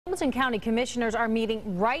Hamilton County Commissioners are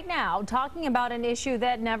meeting right now talking about an issue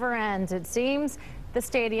that never ends, it seems, the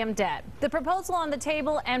stadium debt. The proposal on the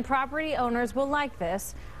table, and property owners will like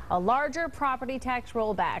this, a larger property tax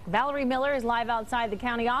rollback. Valerie Miller is live outside the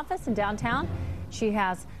county office in downtown. She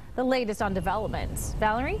has the latest on developments.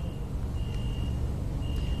 Valerie?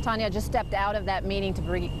 Tanya just stepped out of that meeting to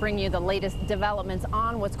bring you the latest developments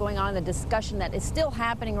on what's going on in the discussion that is still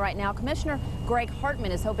happening right now. Commissioner Greg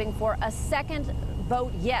Hartman is hoping for a second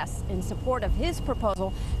vote yes in support of his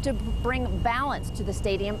proposal to bring balance to the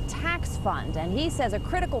stadium tax fund. And he says a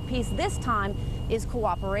critical piece this time is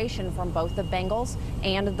cooperation from both the Bengals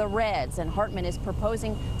and the Reds. And Hartman is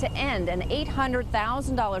proposing to end an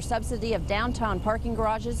 $800,000 subsidy of downtown parking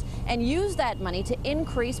garages and use that money to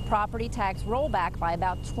increase property tax rollback by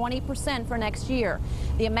about 20% for next year.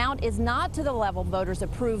 The amount is not to the level voters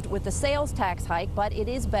approved with the sales tax hike, but it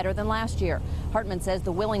is better than last year. Hartman says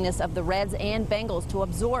the willingness of the Reds and Bengals to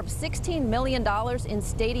absorb $16 million in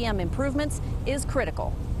stadium improvements is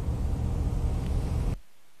critical.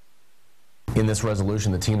 In this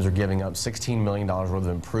resolution, the teams are giving up $16 million worth of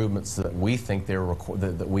improvements that we think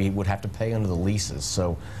that we would have to pay under the leases.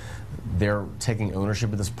 So they're taking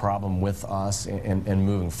ownership of this problem with us and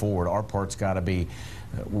moving forward. Our part's got to be,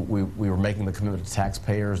 we were making the commitment to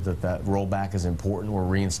taxpayers that rollback is important. We're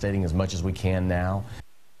reinstating as much as we can now.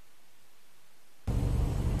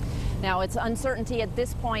 Now, it's uncertainty at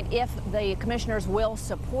this point if the commissioners will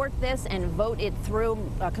support this and vote it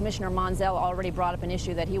through. Commissioner Monzel already brought up an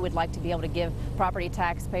issue that he would like to be able to give property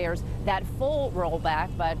taxpayers that full rollback,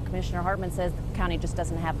 but Commissioner Hartman says the county just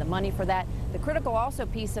doesn't have the money for that. The critical also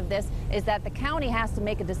piece of this is that the county has to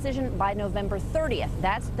make a decision by November 30th.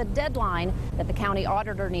 That's the deadline that the county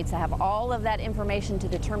auditor needs to have all of that information to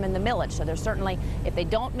determine the millage. So there's certainly, if they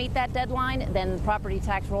don't meet that deadline, then the property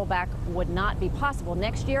tax rollback would not be possible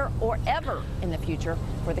next year or ever in the future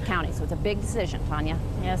for the county. So it's a big decision, Tanya.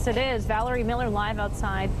 Yes, it is. Valerie Miller live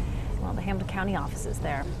outside, well, the Hamilton County offices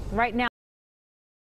there. Right now.